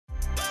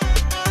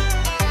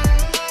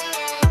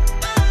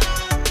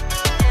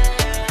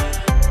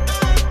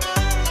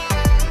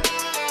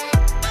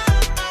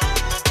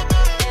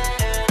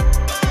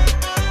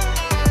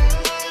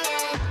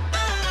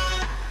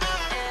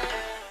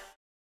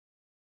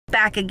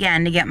back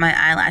again to get my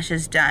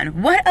eyelashes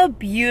done. What a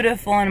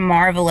beautiful and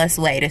marvelous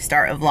way to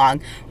start a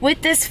vlog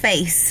with this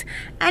face.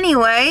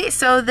 Anyway,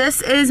 so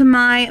this is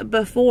my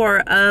before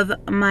of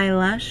my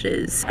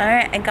lashes. All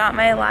right, I got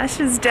my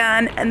lashes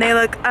done and they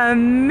look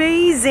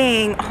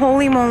amazing.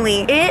 Holy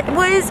moly. It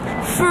was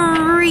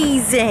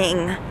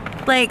freezing,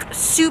 like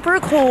super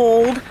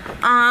cold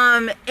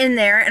in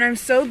there, and I'm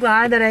so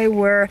glad that I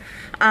wore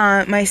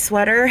my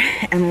sweater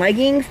and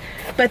leggings,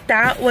 but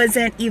that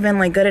wasn't even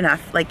like good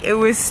enough. Like it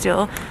was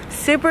still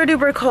super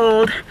duper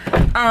cold.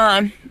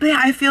 But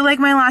yeah, I feel like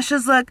my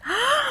lashes look,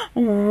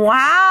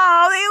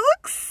 wow, they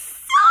look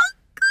so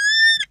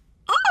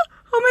good.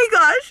 Oh my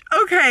gosh,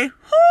 okay.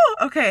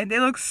 Okay, they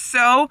look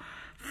so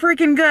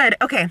freaking good.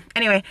 Okay,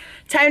 anyway,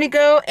 time to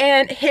go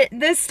and hit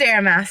the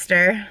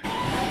Stairmaster.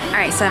 All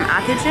right, so I'm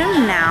at the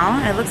gym now,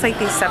 and it looks like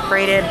they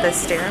separated the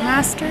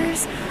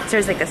Stairmasters. So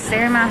there's like a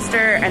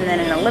Stairmaster, and then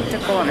an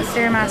elliptical and a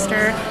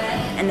Stairmaster,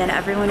 and then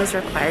everyone is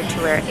required to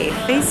wear a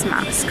face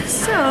mask.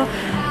 So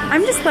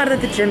I'm just glad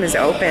that the gym is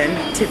open,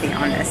 to be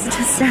honest.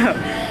 So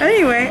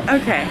anyway,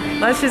 okay,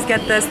 let's just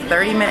get this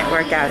 30-minute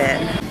workout in.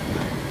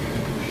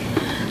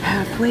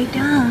 Halfway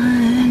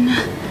done.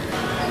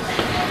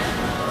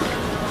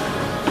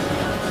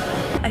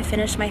 I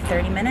finished my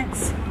 30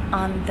 minutes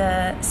on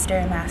the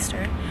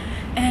Stairmaster.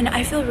 And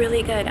I feel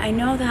really good. I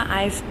know that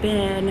I've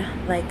been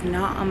like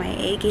not on my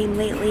A game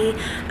lately.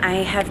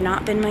 I have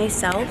not been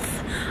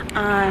myself.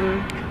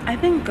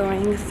 I've been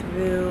going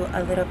through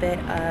a little bit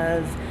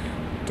of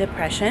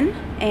depression,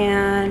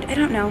 and I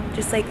don't know,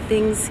 just like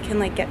things can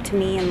like get to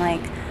me and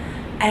like,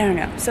 I don't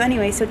know. So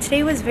anyway, so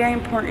today was very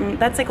important.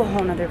 That's like a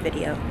whole nother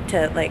video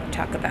to like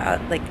talk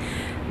about like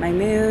my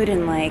mood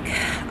and like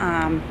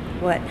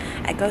what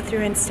I go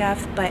through and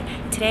stuff. But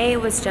today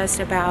was just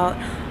about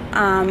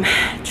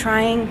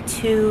trying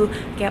to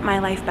get my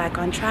life back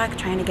on track,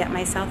 trying to get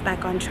myself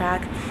back on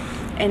track.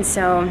 And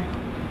so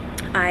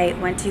I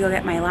went to go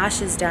get my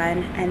lashes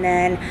done, and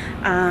then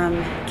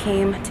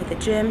came to the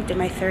gym, did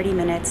my 30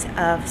 minutes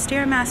of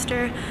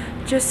Stairmaster,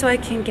 just so I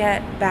can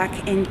get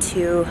back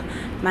into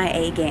my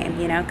A game,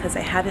 you know, because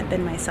I haven't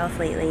been myself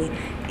lately.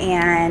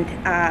 And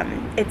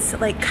it's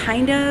like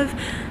kind of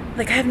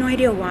like, I have no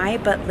idea why,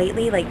 but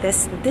lately, like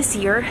this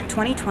year,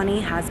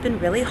 2020, has been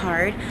really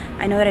hard.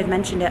 I know that I've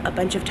mentioned it a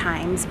bunch of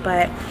times,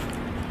 but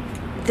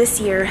this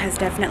year has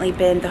definitely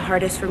been the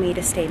hardest for me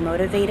to stay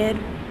motivated.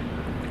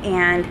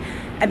 And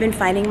I've been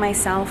finding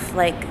myself,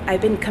 like,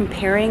 I've been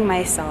comparing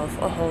myself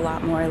a whole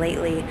lot more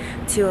lately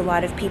to a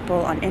lot of people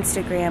on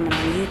Instagram and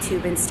on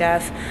YouTube and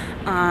stuff.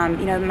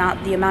 You know,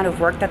 the amount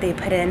of work that they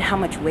put in, how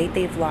much weight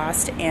they've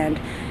lost, and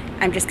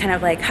I'm just kind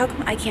of like, how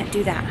come I can't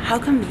do that? How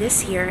come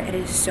this year it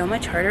is so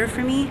much harder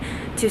for me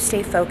to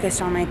stay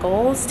focused on my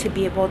goals, to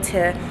be able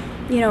to,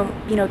 you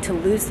know, to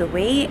lose the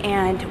weight?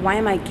 And why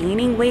am I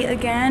gaining weight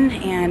again?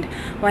 And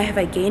why have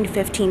I gained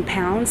 15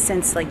 pounds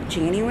since like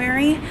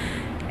January?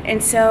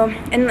 And so,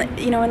 and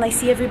you know, and I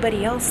see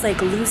everybody else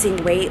like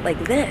losing weight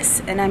like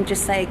this, and I'm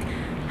just like,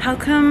 how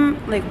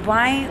come, like,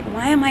 why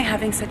am I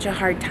having such a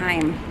hard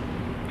time?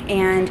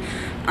 And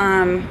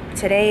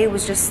today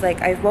was just like,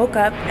 I woke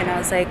up and I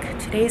was like,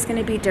 today's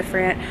gonna be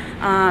different.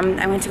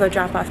 I went to go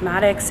drop off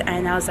Maddox,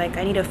 and I was like,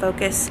 I need to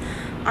focus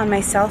on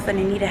myself, and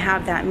I need to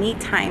have that me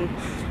time,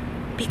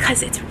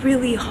 because it's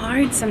really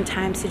hard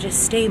sometimes to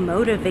just stay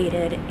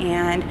motivated,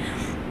 and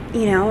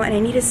you know, and I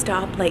need to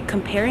stop like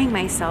comparing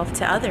myself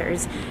to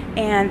others.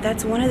 And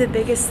that's one of the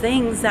biggest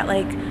things that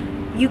like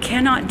you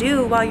cannot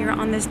do while you're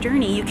on this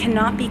journey. You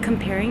cannot be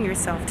comparing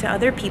yourself to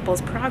other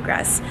people's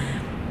progress,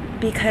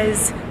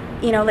 because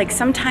you know, like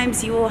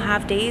sometimes you will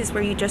have days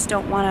where you just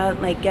don't want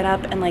to like get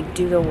up and like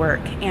do the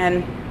work.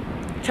 And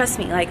trust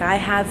me, like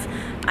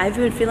I've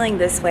been feeling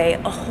this way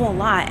a whole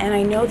lot. And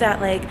I know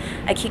that like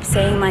I keep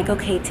saying like,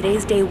 okay,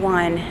 today's day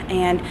one,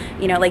 and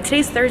you know, like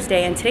today's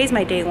Thursday and today's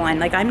my day one.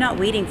 Like I'm not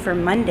waiting for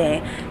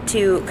Monday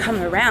to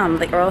come around,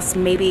 like, or else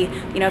maybe,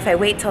 you know, if I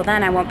wait till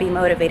then I won't be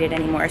motivated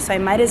anymore. So I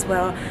might as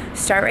well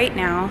start right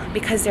now,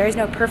 because there is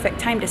no perfect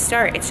time to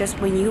start. It's just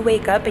when you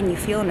wake up and you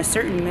feel in a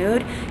certain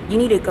mood, you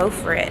need to go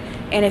for it.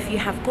 And if you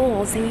have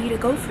goals, then you need to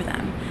go for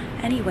them.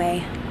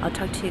 Anyway, I'll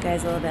talk to you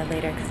guys a little bit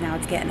later, because now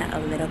it's getting a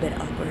little bit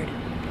awkward.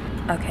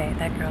 Okay,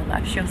 that girl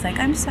left. She was like,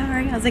 I'm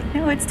sorry. I was like,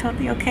 no, it's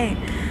totally okay.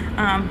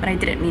 But I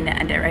didn't mean to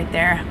end it right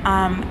there.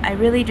 I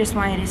really just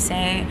wanted to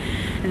say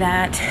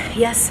that,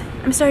 yes,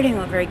 I'm starting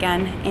over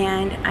again,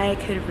 and I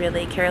could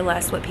really care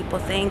less what people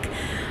think.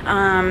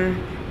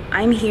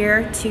 I'm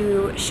here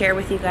to share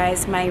with you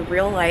guys my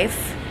real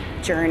life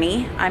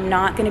journey. I'm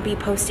not going to be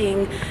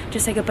posting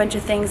just like a bunch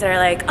of things that are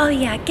like, oh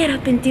yeah, get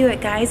up and do it,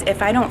 guys,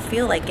 if I don't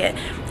feel like it.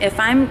 If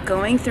I'm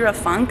going through a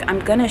funk, I'm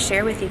going to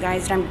share with you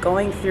guys that I'm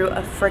going through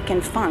a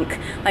freaking funk.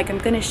 Like, I'm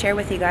going to share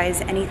with you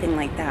guys anything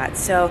like that.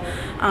 So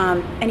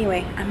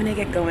anyway, I'm going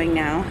to get going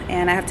now,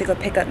 and I have to go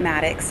pick up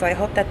Maddox. So I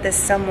hope that this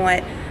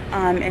somewhat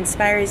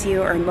inspires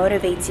you or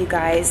motivates you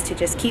guys to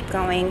just keep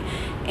going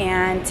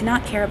and to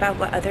not care about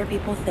what other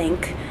people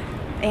think.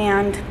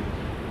 And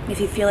If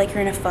you feel like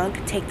you're in a funk,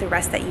 take the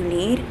rest that you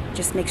need.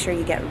 Just make sure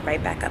you get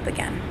right back up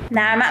again.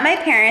 Now I'm at my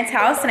parents'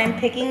 house and I'm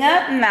picking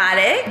up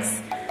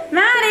Maddox.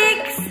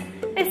 Maddox,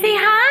 say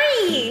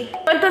hi.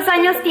 ¿Cuántos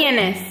años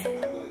tienes?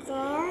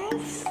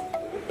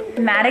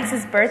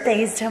 Maddox's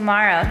birthday is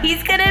tomorrow.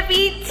 He's gonna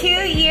be 2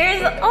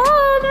 years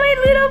old, my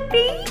little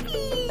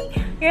baby.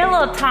 You're a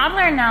little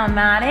toddler now,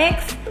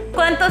 Maddox.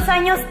 ¿Cuántos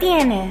años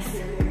tienes?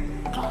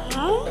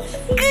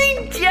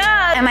 Good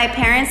job! And my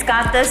parents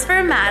got this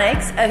for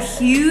Maddox, a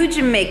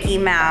huge Mickey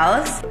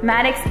Mouse.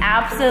 Maddox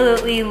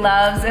absolutely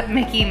loves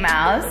Mickey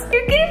Mouse.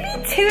 You're gonna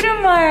be 2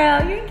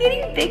 tomorrow. You're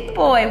getting big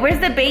boy. Where's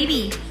the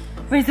baby?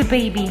 Where's the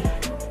baby?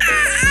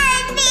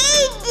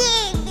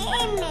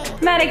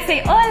 Maddox,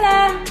 say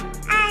hola.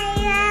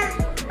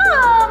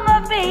 Oh, my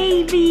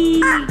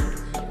baby.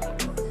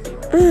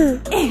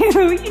 What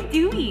are you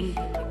doing?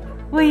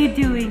 What are you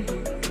doing?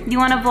 You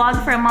want to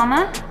vlog for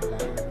mama?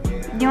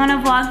 You want to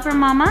vlog for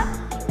mama?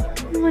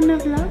 You want to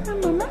vlog for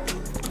mama?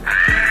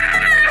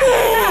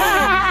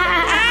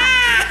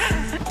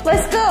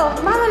 Let's go.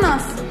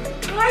 Vámonos.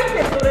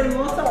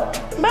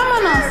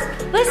 Vámonos.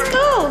 Let's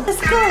go.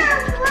 Let's go.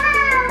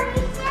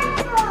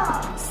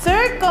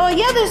 Circle.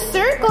 Yeah, there's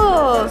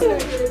circles.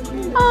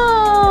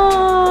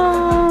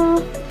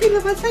 Oh. Te lo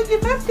vas a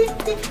llevar, mira,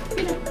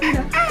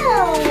 mira.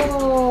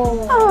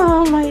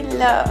 Oh, my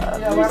love.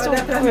 You're so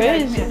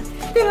precious.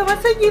 Te lo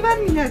vas a llevar,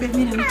 mira,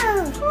 mira.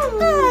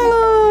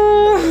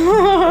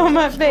 Oh,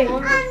 my baby.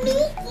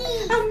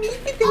 A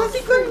Mickey, te vas a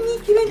ir con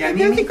Mickey. Ven, te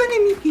vas a ir con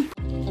el Mickey.